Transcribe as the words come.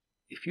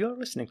If you are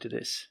listening to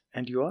this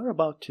and you are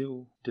about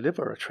to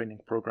deliver a training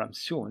program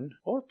soon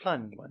or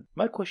planning one,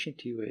 my question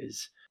to you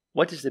is,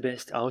 what is the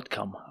best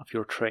outcome of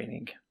your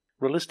training?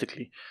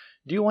 Realistically,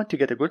 do you want to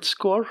get a good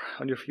score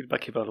on your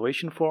feedback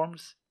evaluation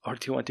forms? Or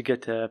do you want to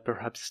get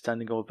perhaps a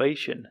standing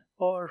ovation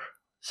or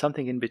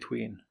something in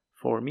between?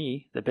 For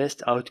me, the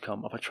best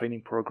outcome of a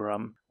training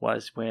program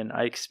was when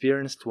I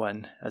experienced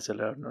one as a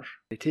learner.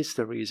 It is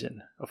the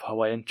reason of how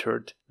I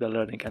entered the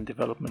learning and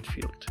development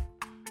field.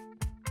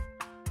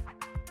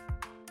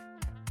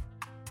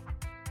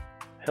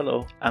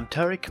 Hello, I'm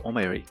Tariq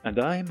Omairi, and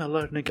I'm a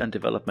learning and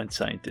development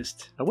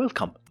scientist.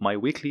 Welcome to my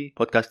weekly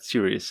podcast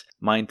series,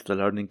 Mind the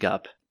Learning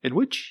Gap, in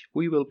which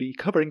we will be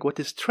covering what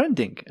is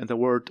trending in the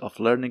world of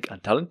learning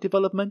and talent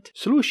development,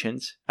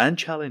 solutions, and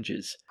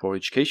challenges for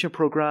education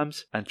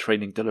programs and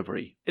training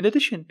delivery, in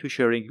addition to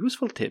sharing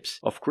useful tips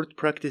of good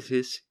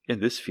practices in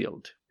this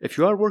field. If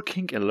you are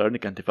working in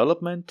learning and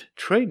development,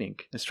 training,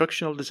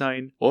 instructional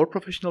design, or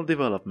professional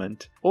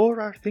development, or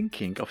are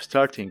thinking of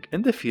starting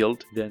in the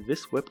field, then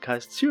this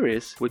webcast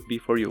series would be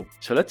for you.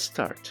 So let's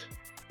start.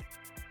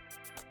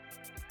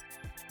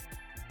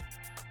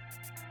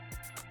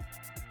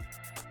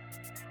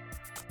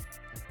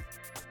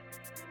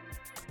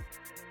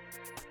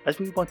 As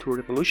we want to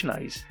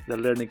revolutionize the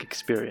learning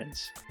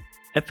experience,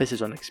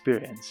 emphasis on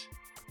experience,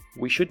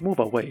 we should move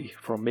away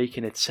from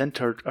making it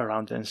centered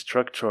around the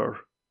instructor,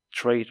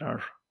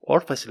 trainer, or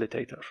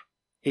facilitator.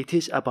 It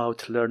is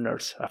about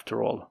learners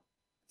after all.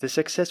 The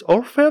success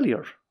or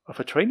failure of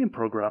a training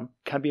program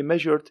can be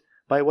measured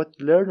by what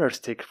learners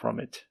take from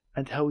it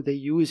and how they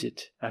use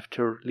it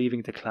after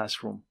leaving the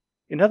classroom.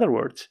 In other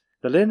words,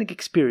 the learning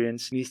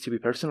experience needs to be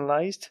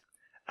personalized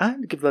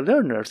and give the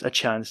learners a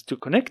chance to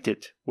connect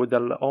it with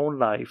their own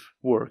life,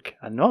 work,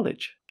 and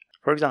knowledge.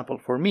 For example,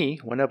 for me,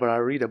 whenever I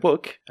read a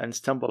book and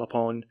stumble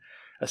upon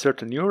a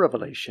certain new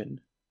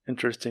revelation,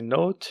 interesting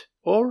note,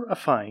 or a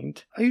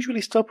find, I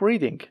usually stop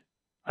reading.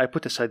 I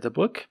put aside the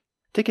book,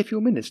 take a few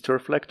minutes to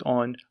reflect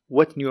on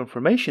what new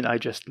information I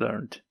just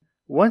learned.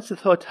 Once the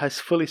thought has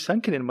fully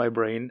sunken in my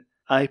brain,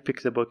 I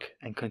pick the book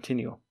and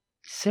continue.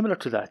 Similar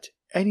to that,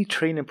 any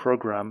training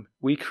program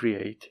we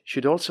create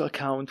should also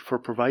account for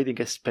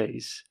providing a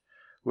space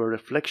where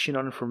reflection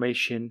on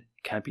information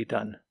can be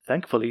done.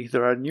 Thankfully,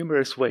 there are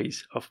numerous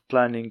ways of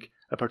planning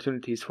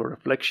opportunities for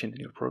reflection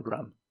in your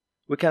program.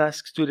 We can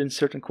ask students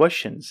certain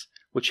questions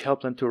which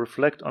help them to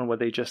reflect on what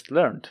they just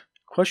learned.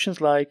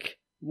 Questions like,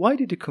 why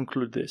did you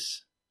conclude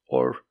this?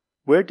 Or,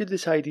 where did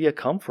this idea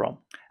come from?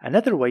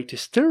 Another way to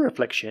stir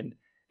reflection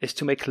is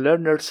to make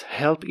learners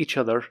help each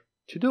other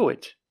to do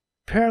it.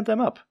 Pair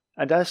them up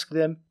and ask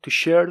them to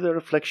share their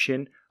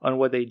reflection on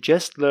what they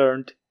just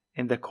learned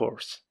in the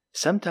course.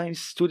 Sometimes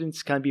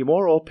students can be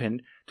more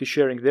open to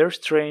sharing their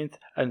strengths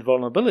and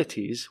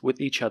vulnerabilities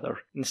with each other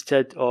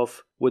instead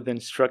of with the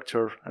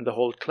instructor and the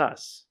whole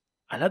class.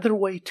 Another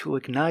way to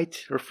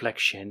ignite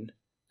reflection,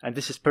 and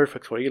this is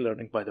perfect for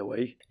e-learning by the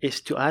way, is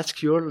to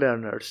ask your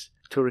learners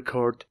to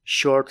record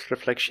short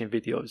reflection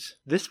videos.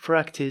 This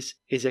practice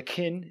is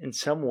akin in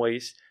some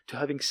ways to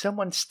having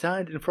someone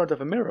stand in front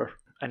of a mirror,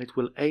 and it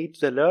will aid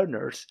the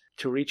learners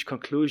to reach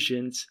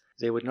conclusions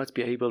they would not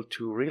be able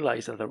to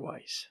realize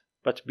otherwise.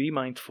 But be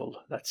mindful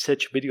that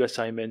such video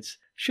assignments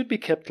should be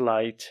kept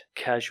light,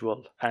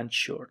 casual, and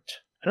short.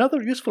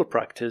 Another useful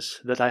practice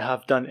that I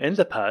have done in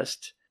the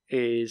past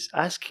is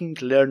asking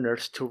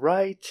learners to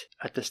write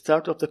at the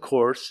start of the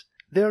course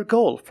their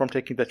goal from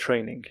taking the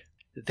training.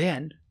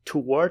 Then,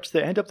 towards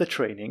the end of the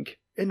training,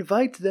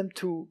 invite them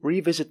to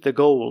revisit the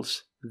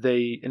goals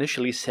they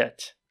initially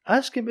set.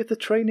 Ask them if the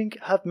training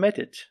have met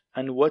it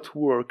and what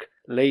work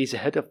lays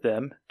ahead of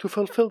them to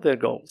fulfill their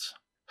goals.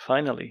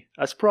 Finally,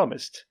 as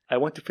promised, I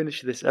want to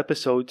finish this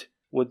episode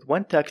with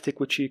one tactic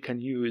which you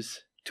can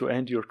use to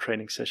end your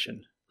training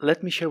session.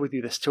 Let me share with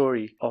you the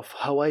story of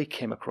how I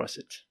came across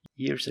it.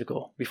 Years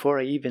ago, before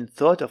I even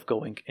thought of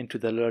going into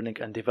the learning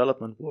and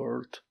development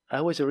world,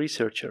 I was a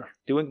researcher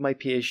doing my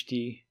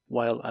PhD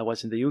while I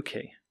was in the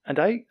UK. And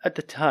I, at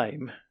the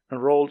time,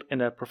 enrolled in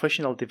a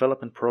professional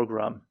development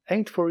program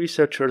aimed for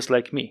researchers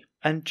like me.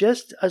 And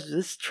just as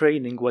this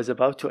training was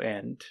about to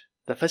end,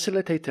 the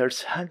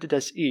facilitators handed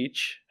us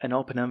each an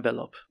open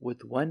envelope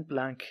with one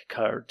blank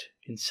card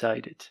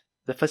inside it.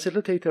 The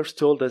facilitators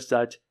told us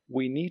that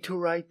we need to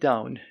write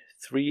down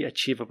 3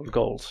 achievable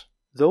goals.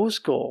 Those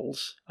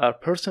goals are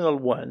personal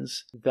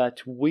ones that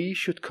we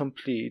should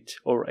complete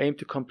or aim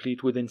to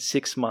complete within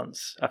 6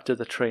 months after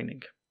the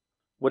training.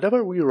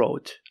 Whatever we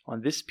wrote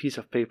on this piece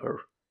of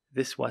paper,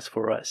 this was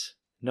for us.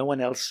 No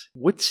one else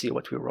would see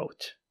what we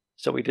wrote.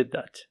 So we did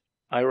that.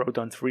 I wrote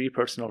down 3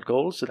 personal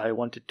goals that I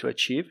wanted to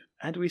achieve,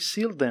 and we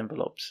sealed the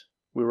envelopes.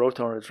 We wrote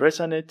our address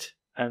on it,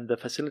 and the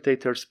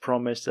facilitators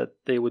promised that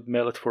they would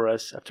mail it for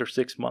us after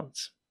 6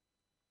 months.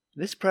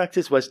 This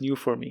practice was new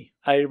for me.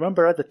 I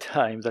remember at the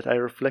time that I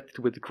reflected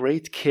with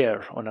great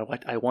care on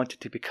what I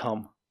wanted to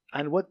become,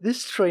 and what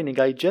this training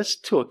I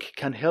just took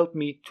can help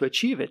me to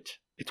achieve it.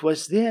 It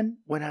was then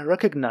when I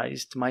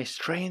recognized my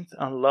strength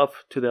and love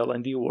to the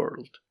L&D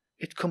world.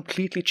 It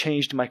completely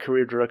changed my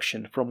career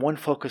direction from one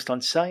focused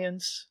on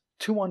science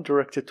to one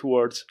directed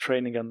towards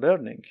training and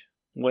learning.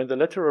 When the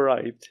letter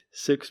arrived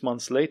 6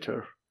 months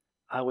later,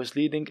 I was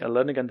leading a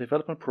learning and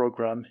development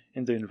program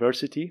in the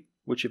university,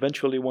 which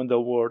eventually won the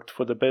award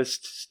for the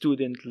best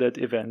student-led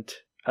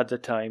event at the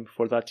time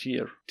for that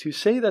year. To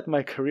say that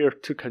my career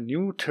took a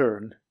new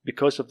turn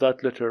because of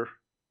that letter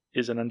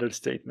is an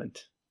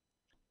understatement.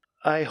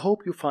 I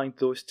hope you find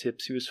those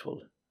tips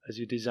useful as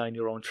you design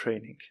your own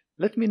training.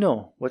 Let me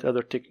know what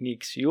other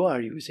techniques you are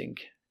using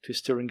to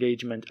stir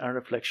engagement and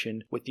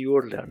reflection with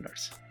your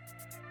learners.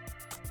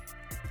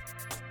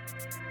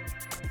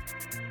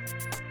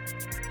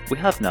 We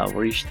have now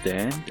reached the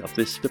end of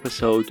this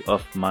episode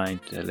of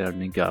Mind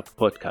Learning Gap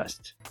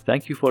podcast.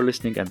 Thank you for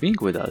listening and being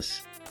with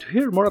us. To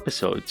hear more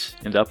episodes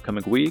in the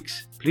upcoming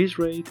weeks, please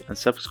rate and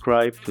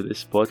subscribe to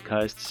this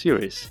podcast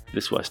series.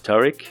 This was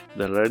Tariq,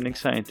 the Learning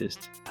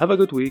Scientist. Have a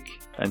good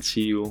week and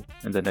see you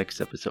in the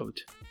next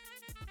episode.